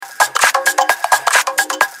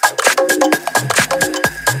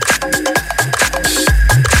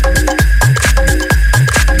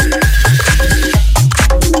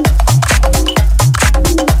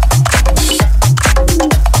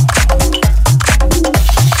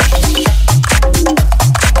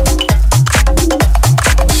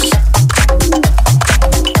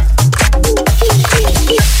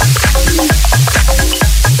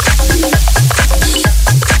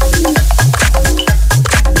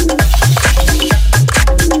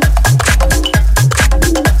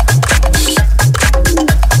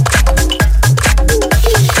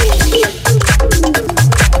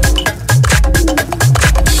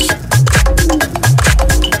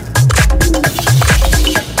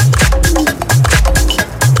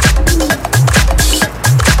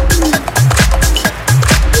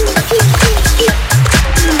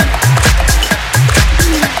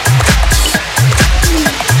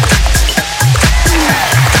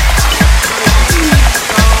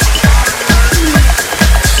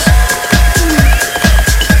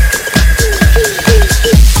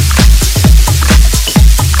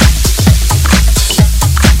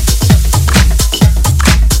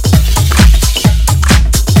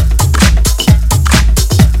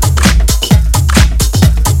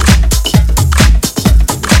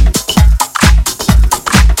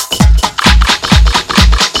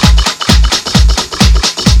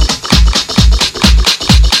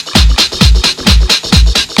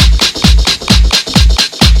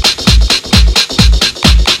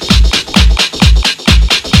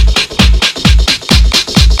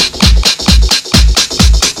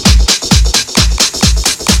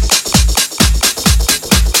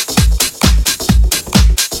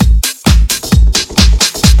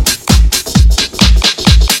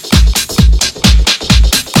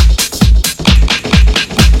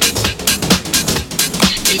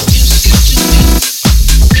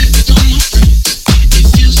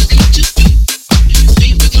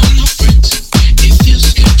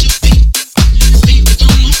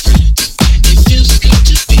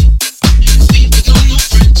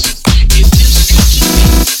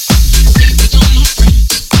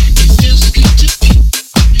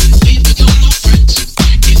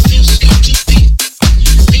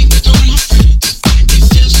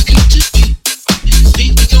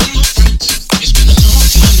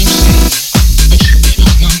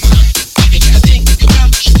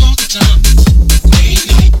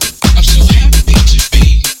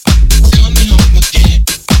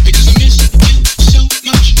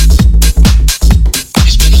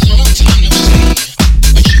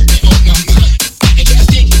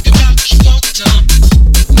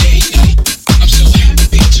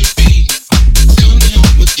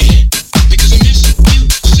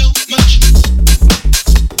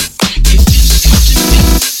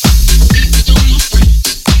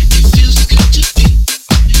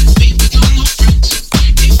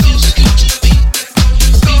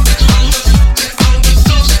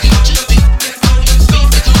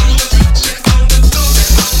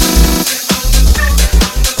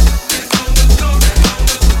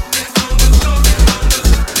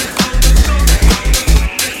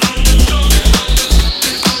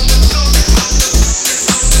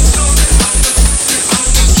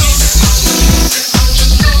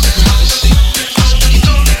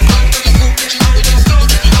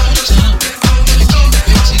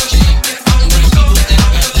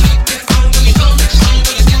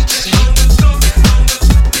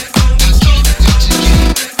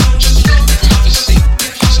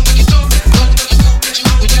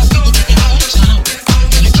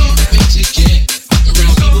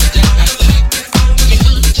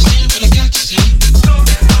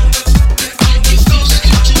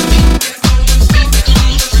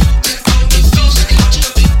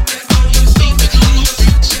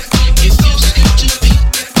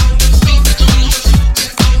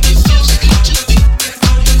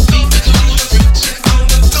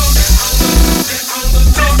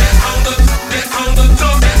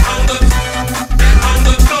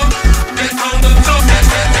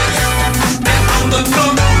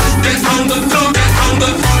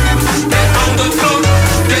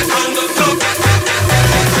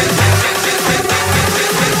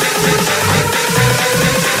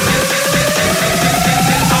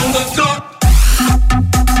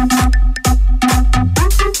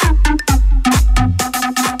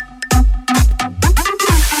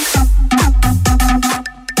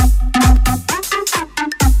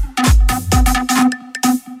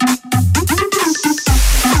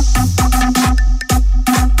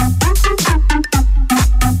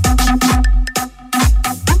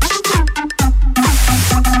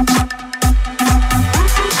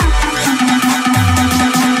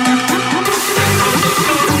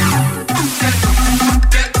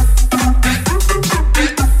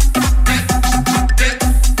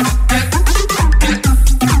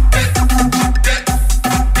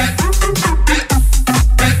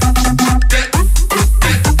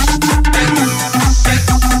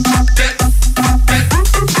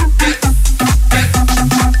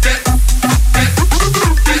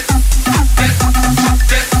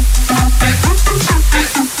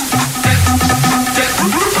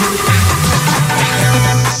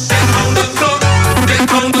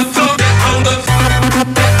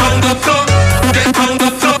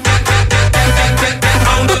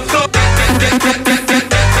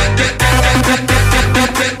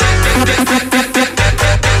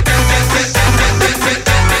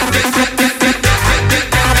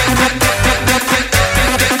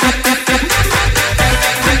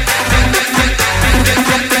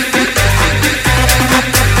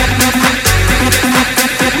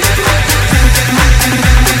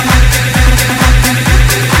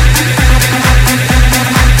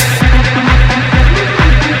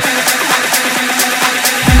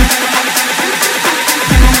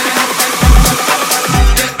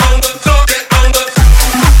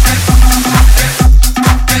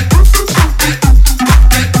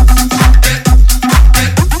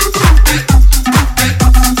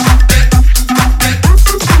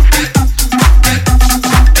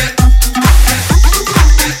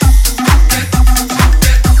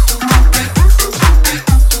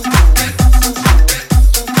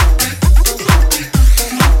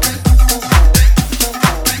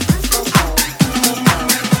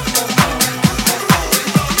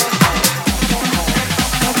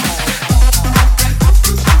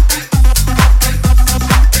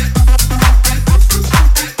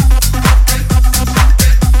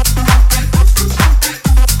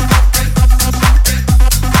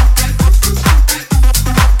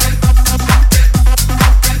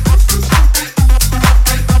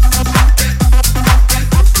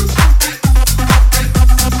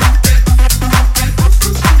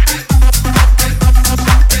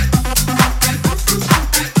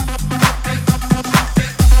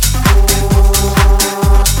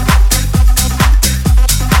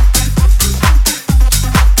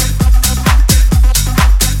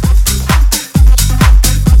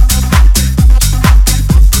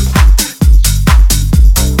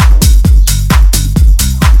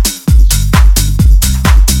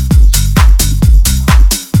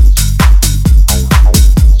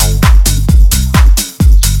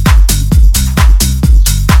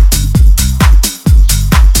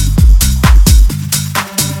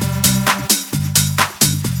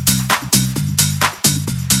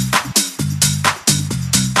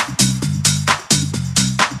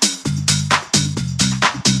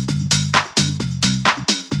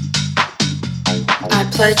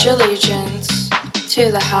pledge allegiance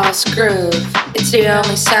to the house groove. It's the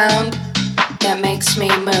only sound that makes me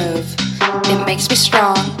move. It makes me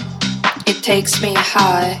strong. It takes me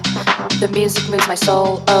high. The music moves my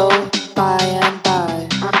soul, oh, by and by.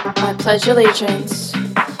 I pledge allegiance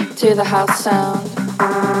to the house sound.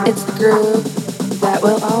 It's the groove that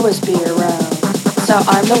will always be around. So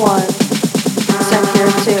I'm the one sent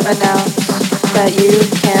here to announce that you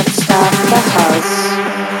can't stop the house.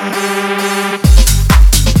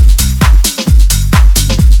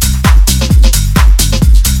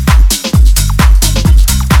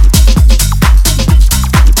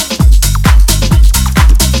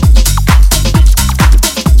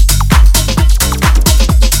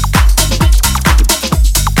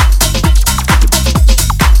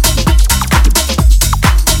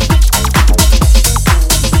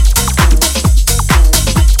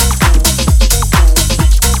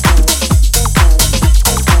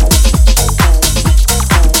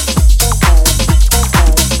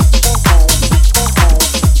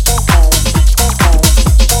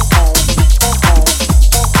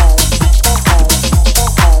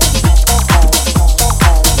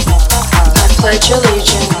 Pledge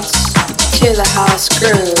allegiance to the house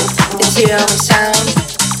groove. It's the only sound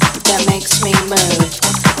that makes me move.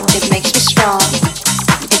 It makes me strong.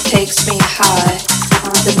 It takes me high.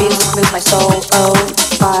 The music moves my soul, oh,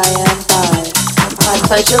 by and by. I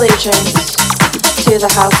pledge allegiance to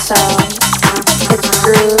the house sound. It's a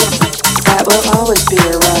groove that will always be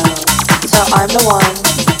around. So I'm the one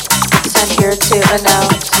sent here to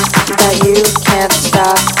announce that you can't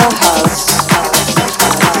stop the house.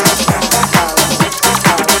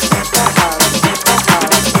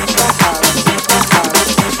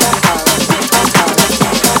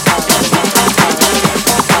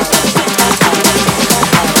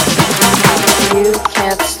 You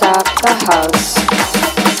can't stop the house.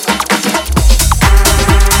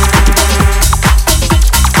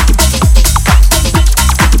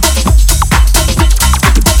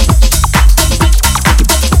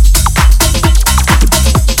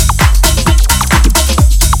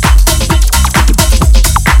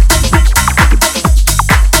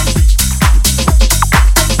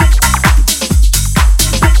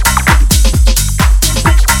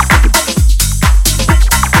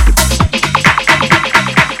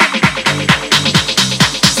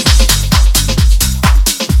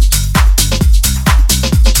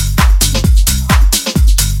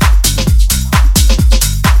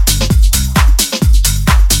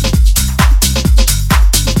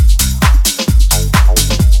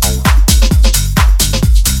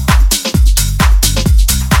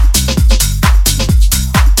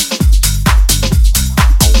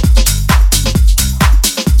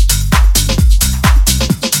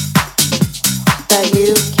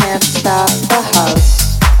 You can't stop the house.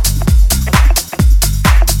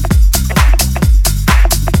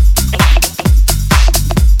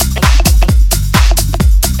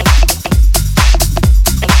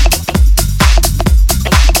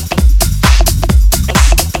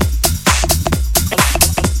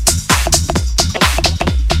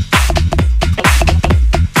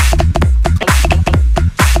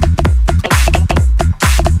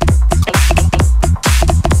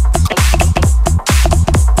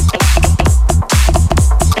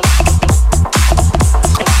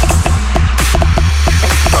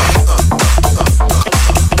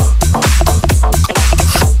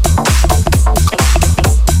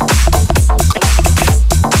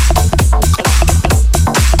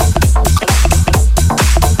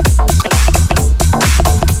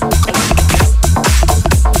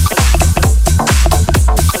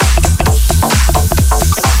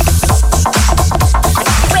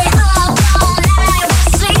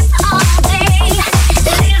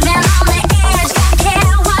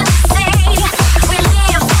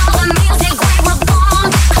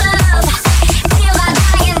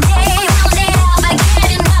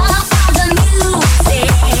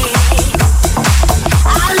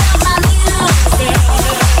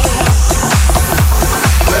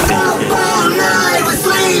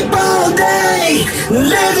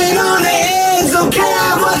 Living on the edge, don't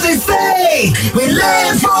care what they say. We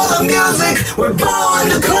live for the music, we're born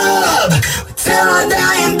to club. Till our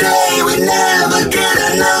dying day, we never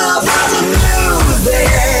get enough of the music.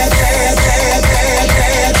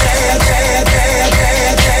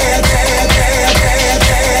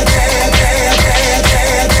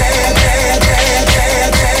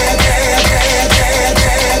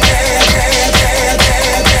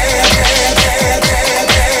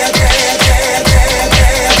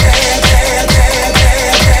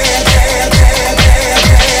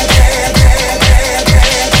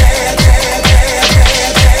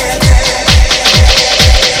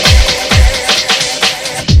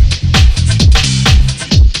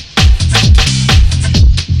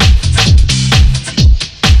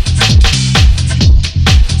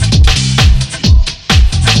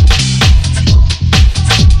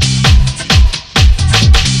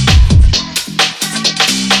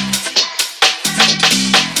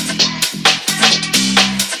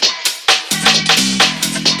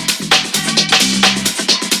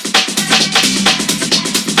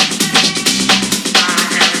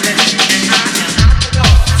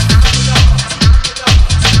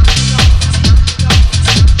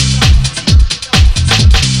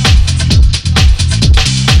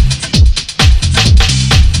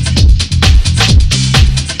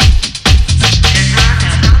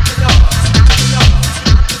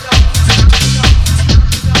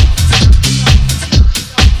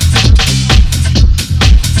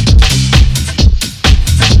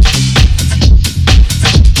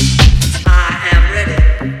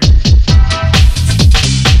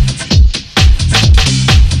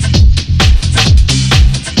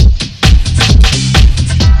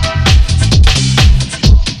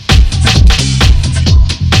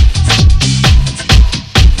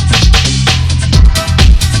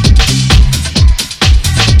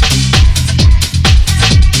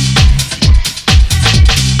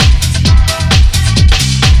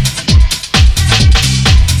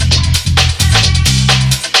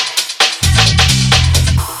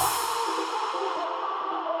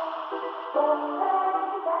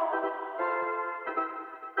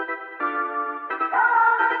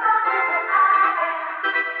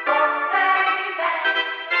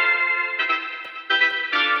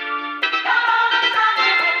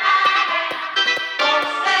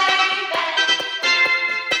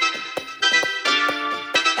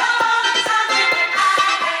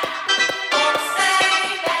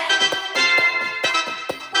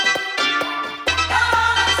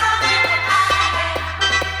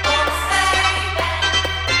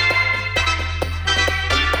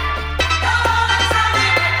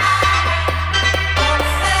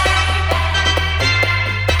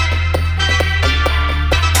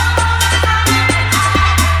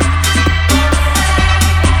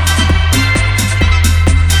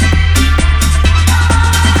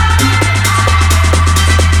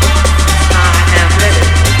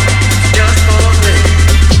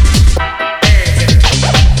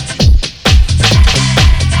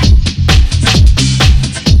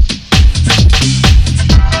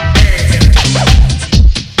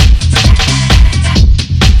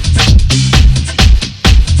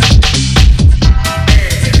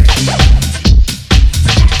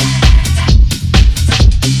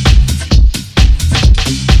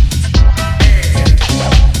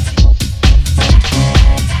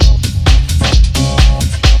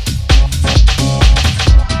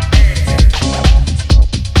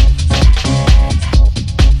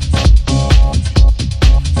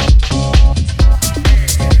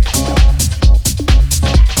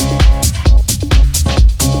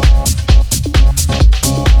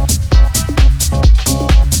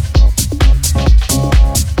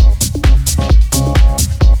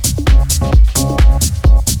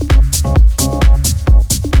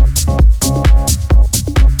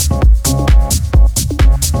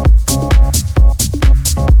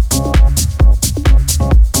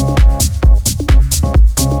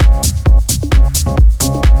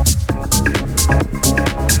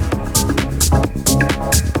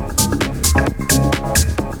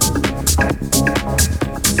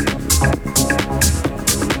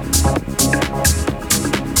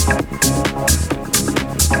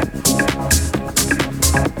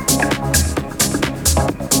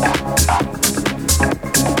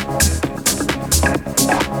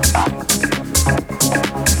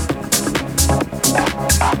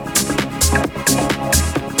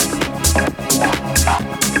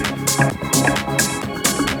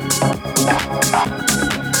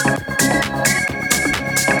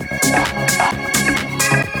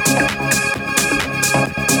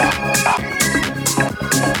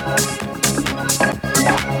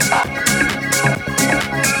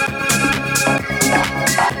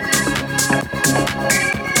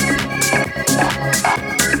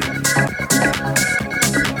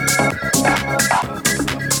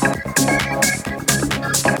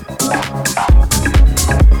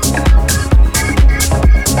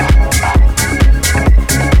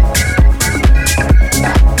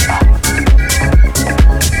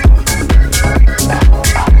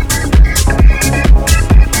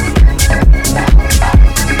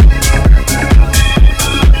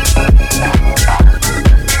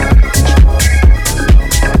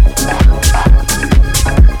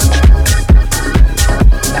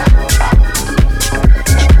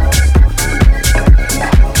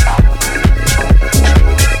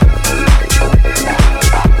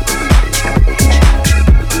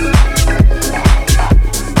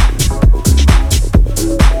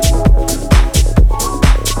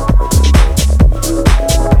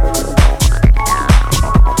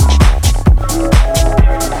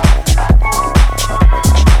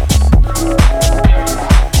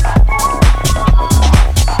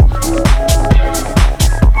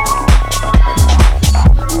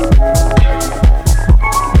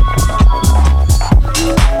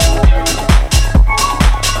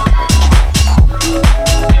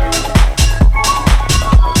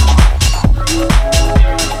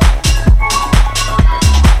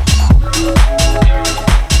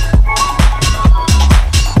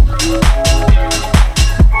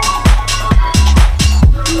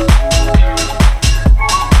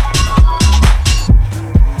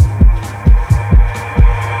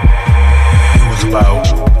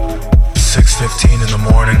 the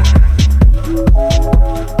morning.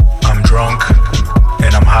 I'm drunk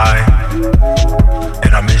and I'm high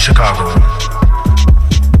and I'm in Chicago.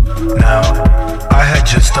 Now, I had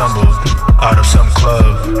just stumbled out of some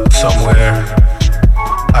club somewhere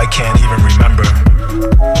I can't even remember.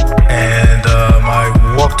 And I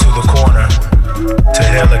walked to the corner to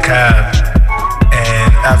hail a cab.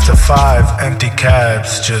 And after 5 empty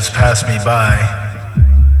cabs just passed me by,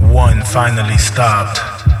 one finally stopped.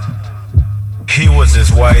 He was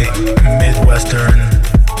this white, Midwestern,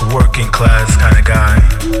 working class kind of guy.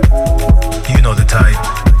 You know the type.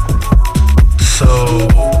 So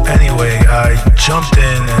anyway, I jumped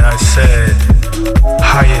in and I said,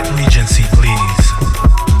 Hyatt Regency, please.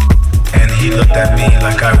 And he looked at me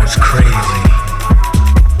like I was crazy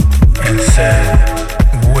and said,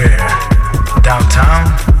 where? Downtown?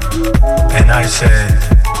 And I said,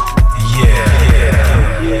 yeah.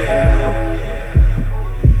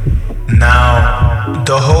 Now,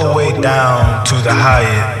 the whole way down to the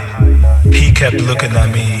Hyatt, he kept looking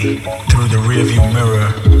at me through the rearview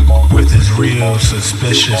mirror with his real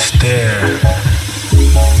suspicious stare.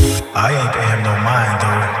 I ain't pay him no mind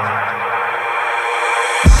though.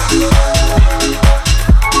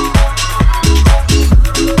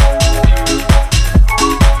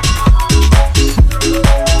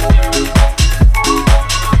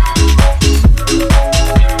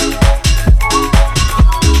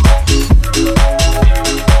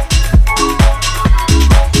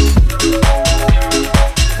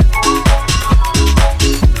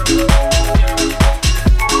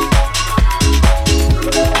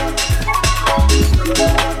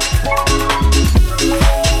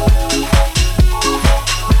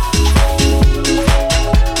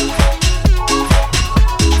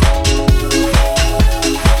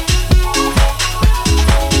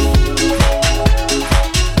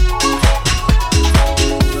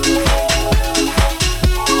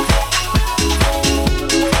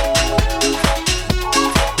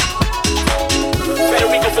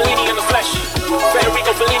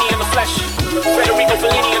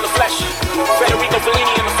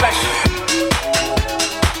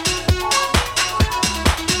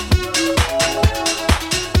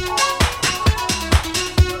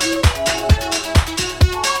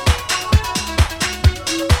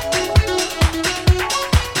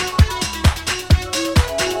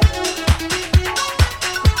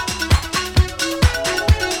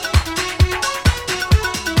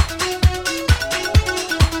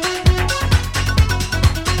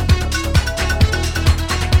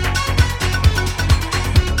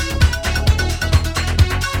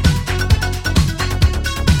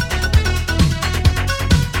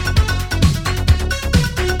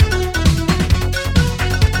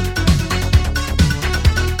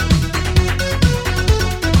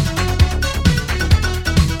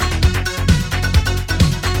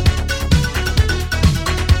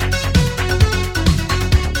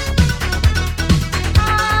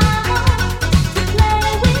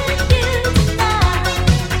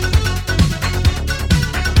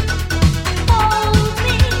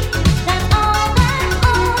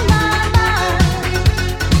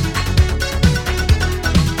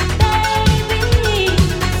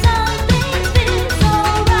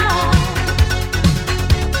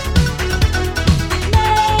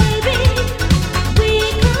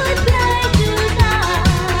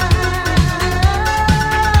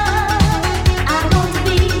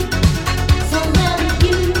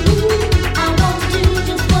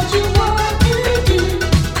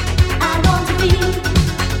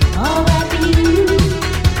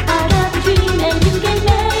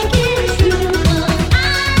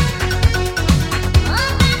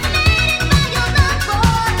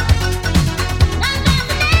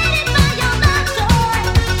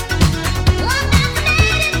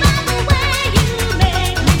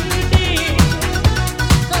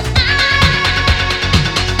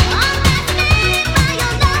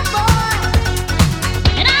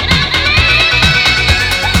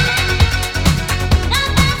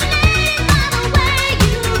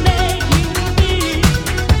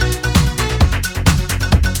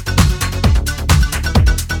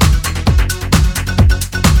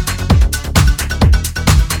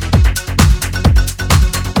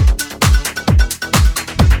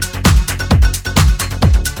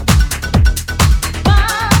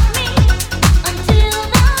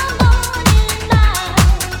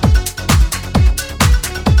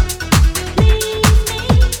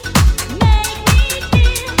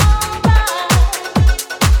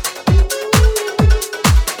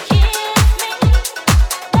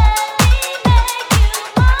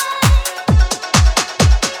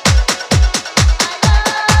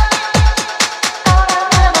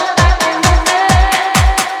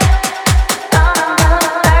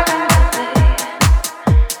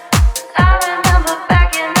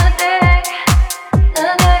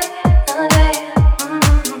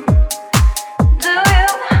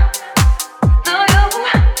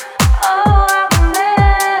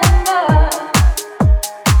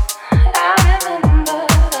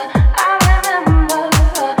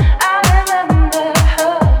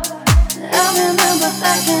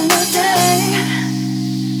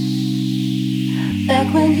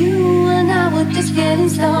 Back when you and I were just getting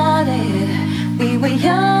started, we were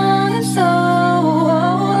young and so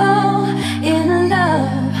in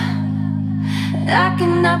love. I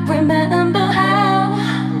cannot remember how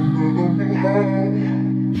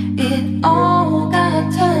it all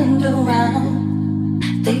got turned around.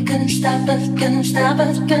 They couldn't stop us, couldn't stop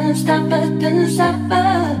us, couldn't stop us, couldn't stop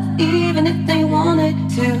us, even if they wanted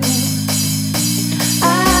to.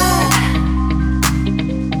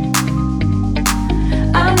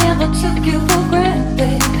 I never took you for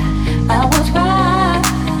granted. I was right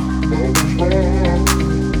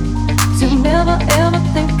to never ever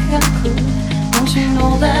think I could. Don't you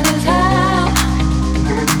know that is how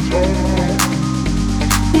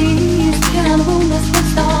these kind of rumors get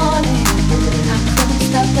started? I couldn't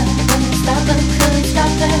stop that, couldn't stop that, couldn't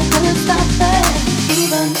stop that, couldn't stop that,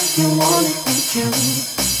 even if you wanted me to.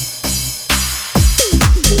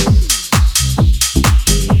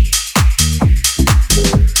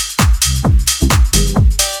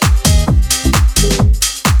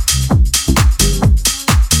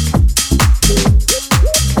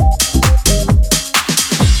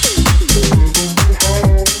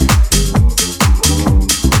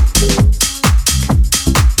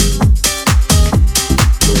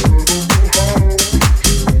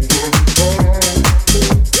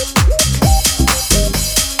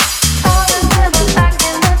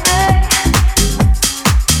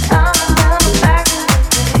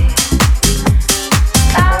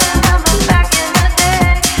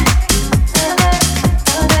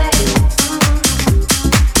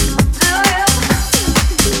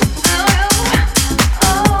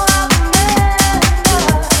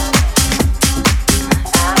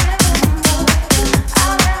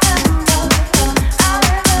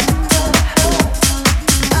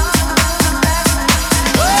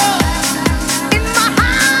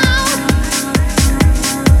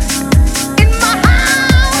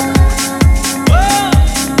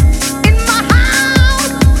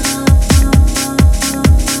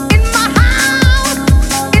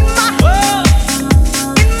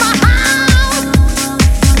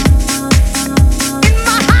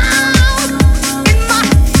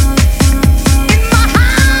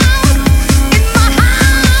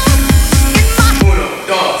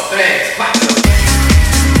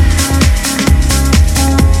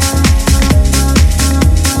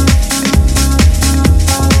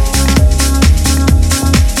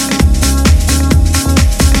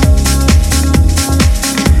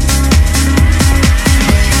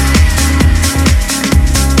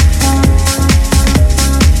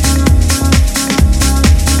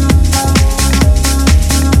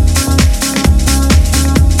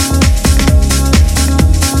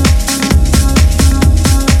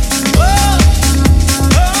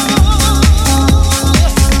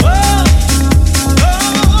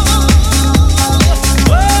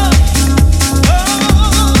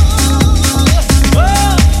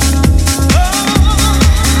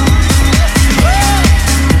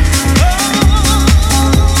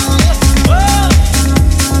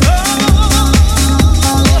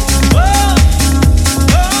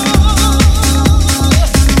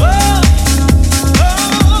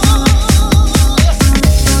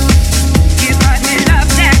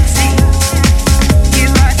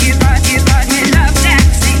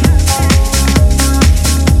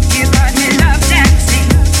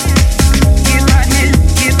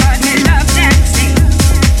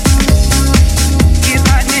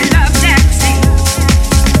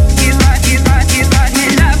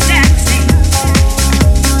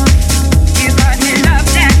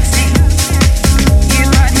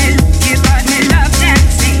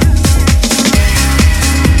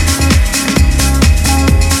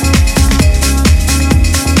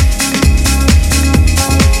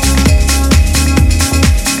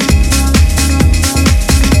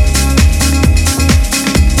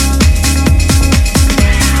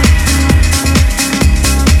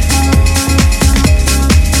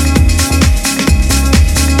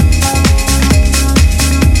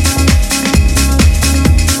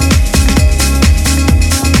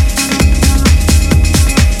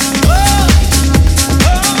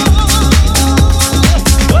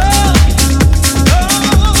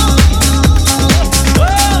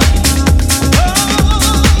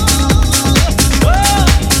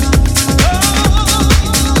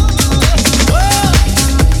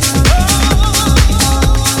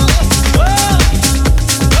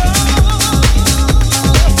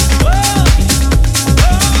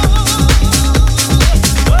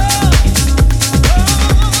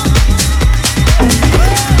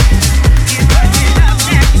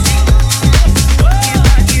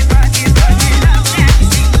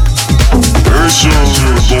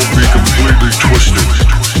 Don't be completely twisted.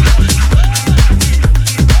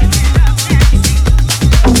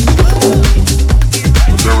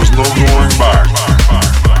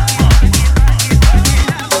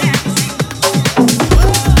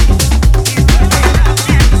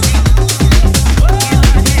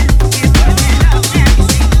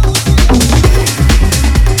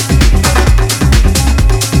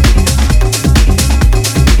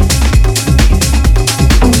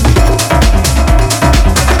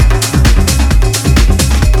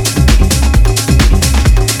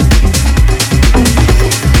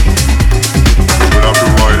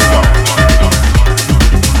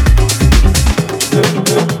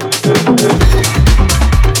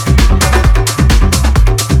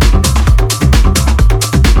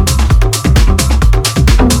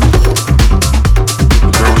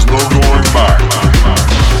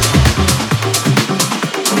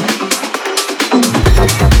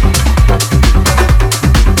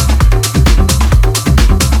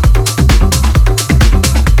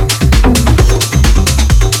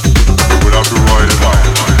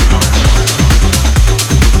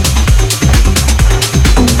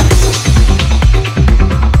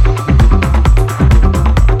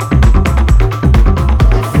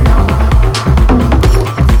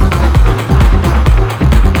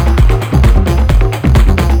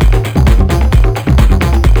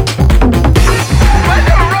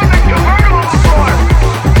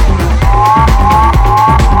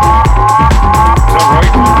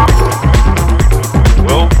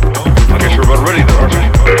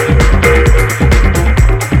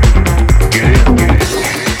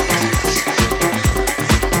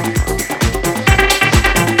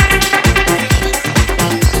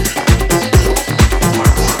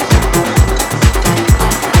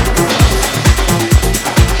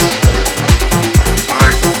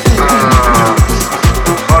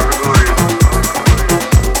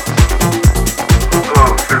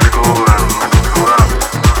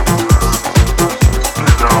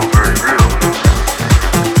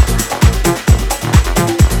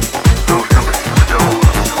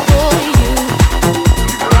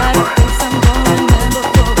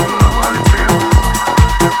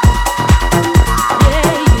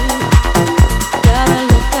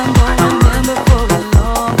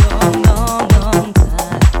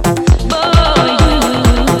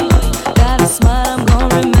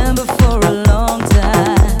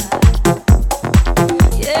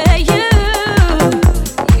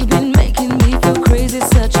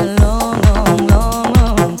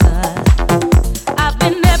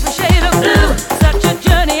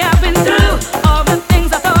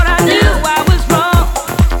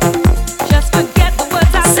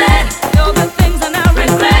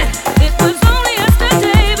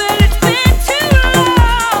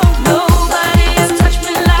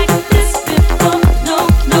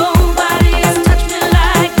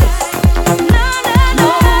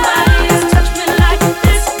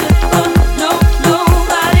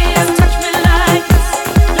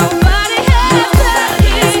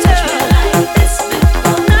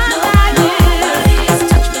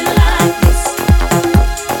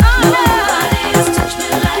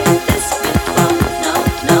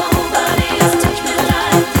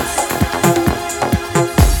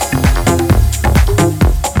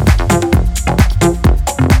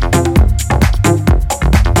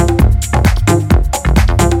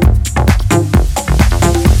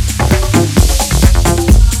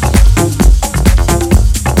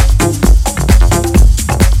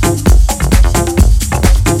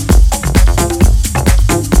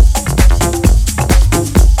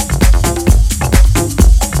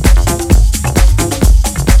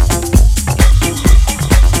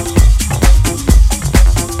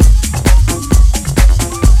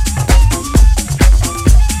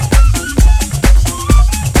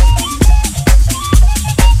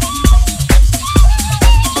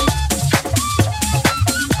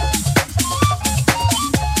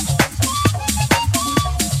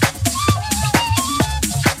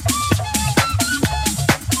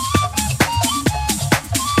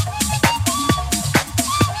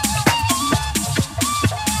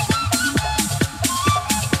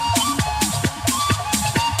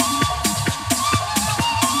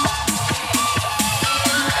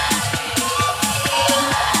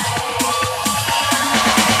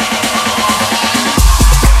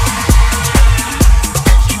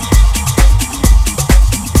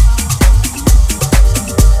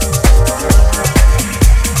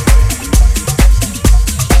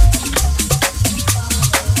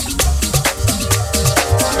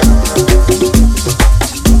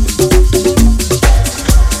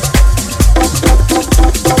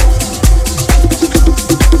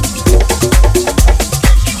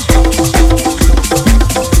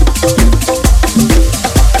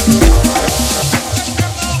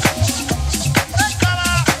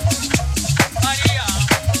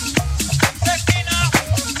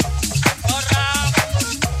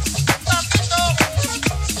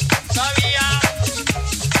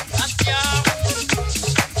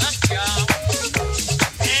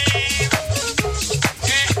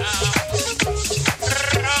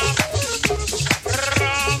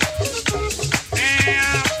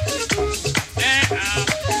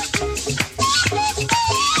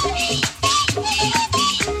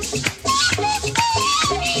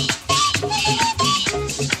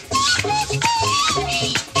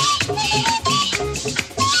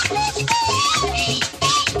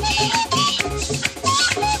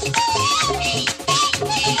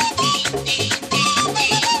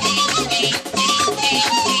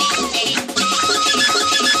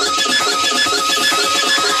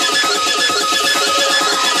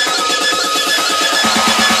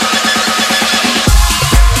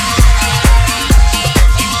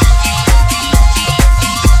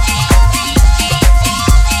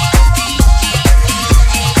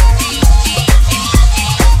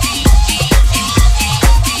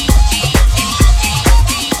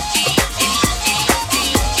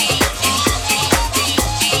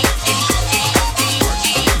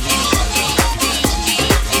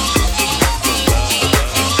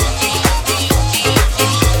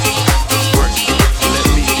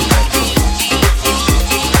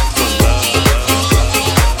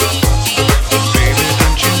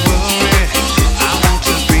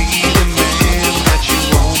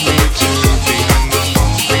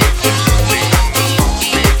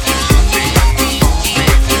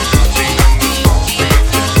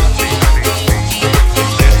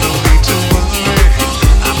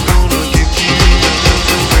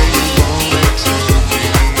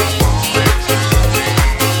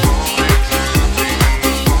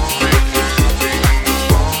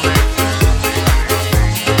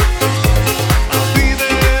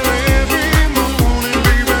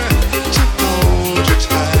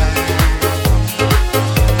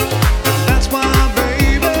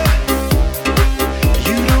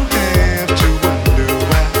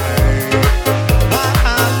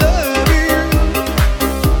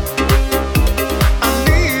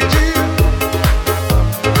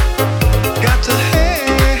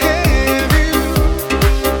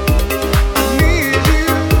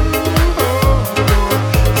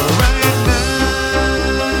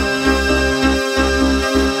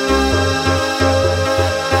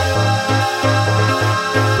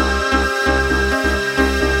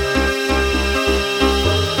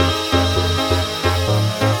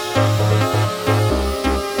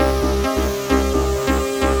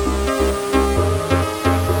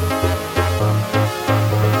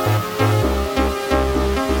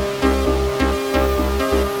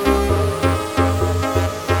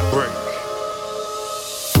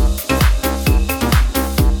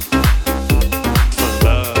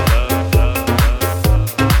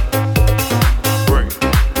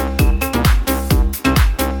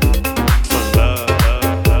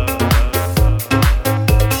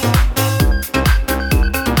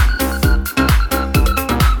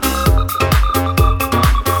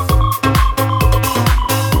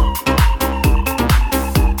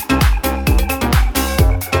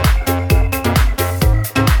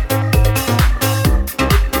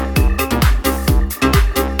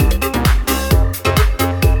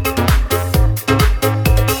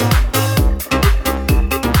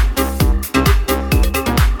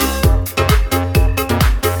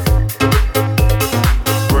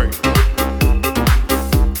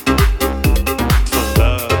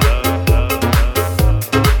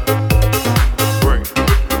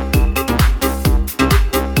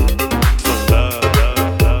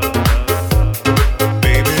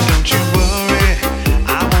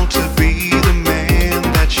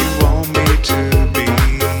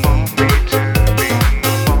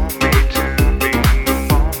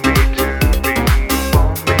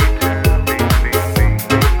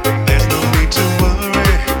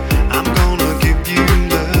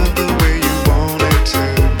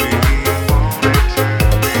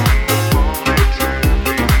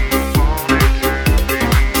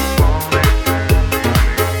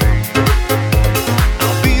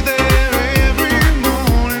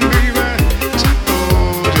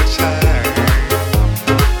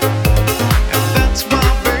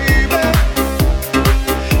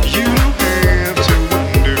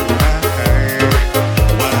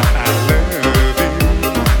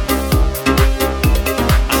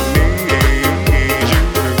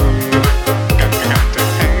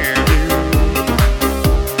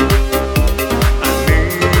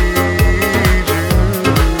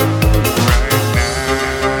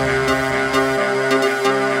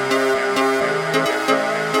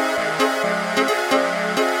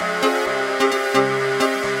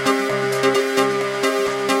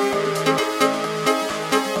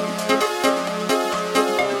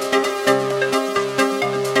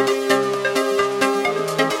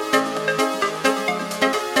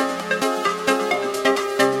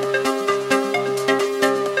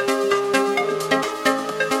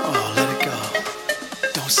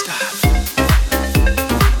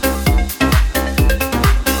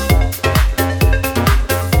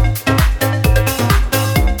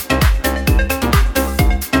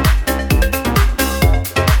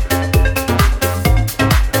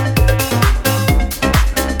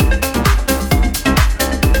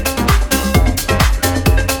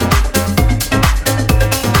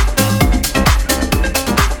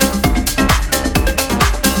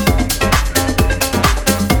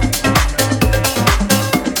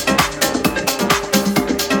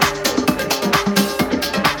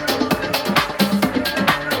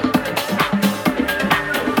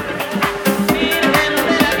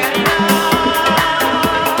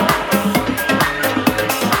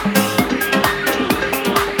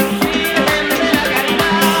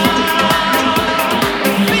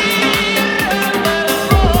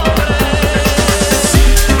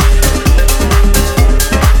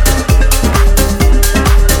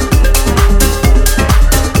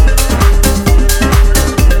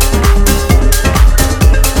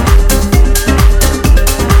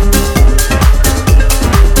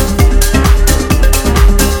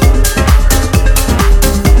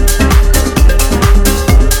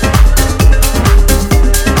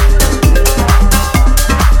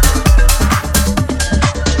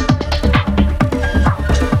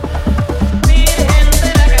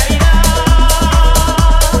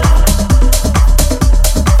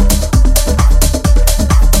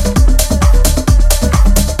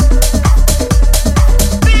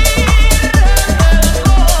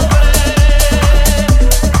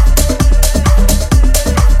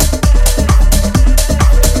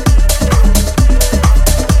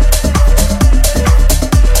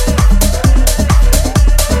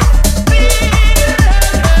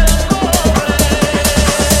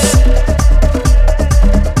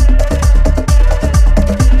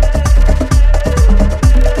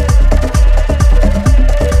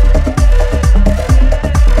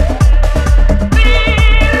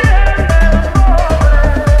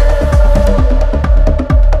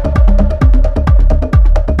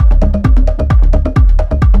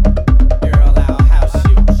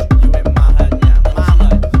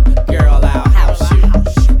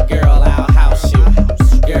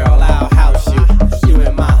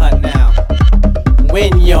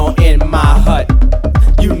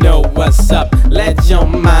 your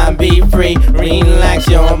mind be free. Relax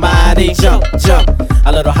your body, jump, jump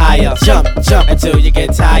a little higher, jump, jump until you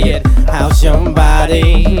get tired. How's your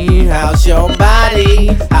body? How's your body?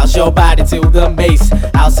 How's your body to the bass?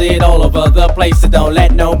 House it all over the place, so don't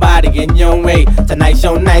let nobody get in your way. Tonight's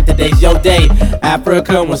your night, today's your day.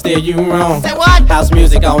 Africa will steer you wrong. Say what? House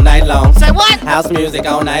music all night long. Say what? House music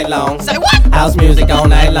all night long. Say what? House music all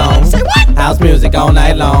night long. Say what? House music all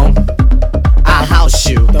night long. I house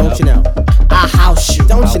you. Don't you know? I house you.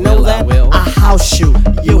 Don't you know that? I house you.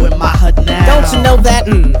 You in my hood now. Don't you know that?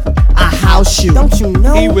 I house you. Don't you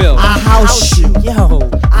know? He will. I house you. Yo.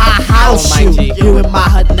 I house you. Almighty. You in my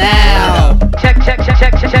hood now. Check this out.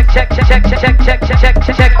 Check this out. Check this out. Check this out. Check this out.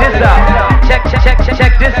 Check this out.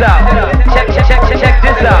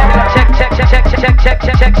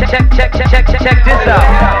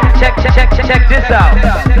 Check this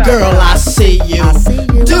out. Girl, I see you.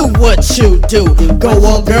 Do what you do. Go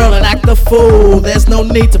on, girl, and act a fool. There's no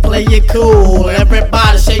need to play it cool.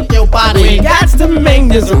 Everybody shake your body. We got to make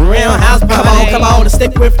this a real house party. Come on, and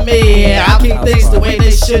stick with me. I'll keep things the way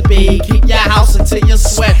they should be. Keep your house until you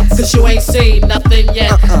sweat, cause you ain't seen nothing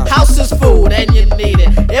yet. House is food and you need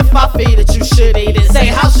it. If I feed it, you should eat it. Say,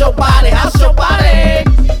 how's your body? How's your body?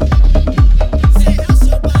 Say, how's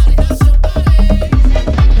your body? How's your body?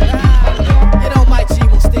 It on my G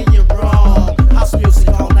will steer you wrong. House music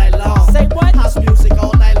all night long. Say what? House music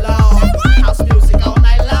all night long. House music all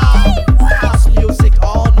night long. House music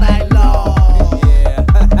all night long. Yeah.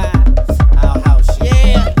 I'll house you.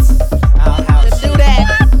 Yeah. I'll house Let's you. do that.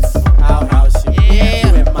 I'll house you. Yeah.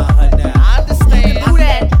 You in my hood now. I understand. Do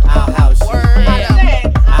that. I'll house you. Word.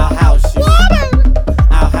 I'll house you.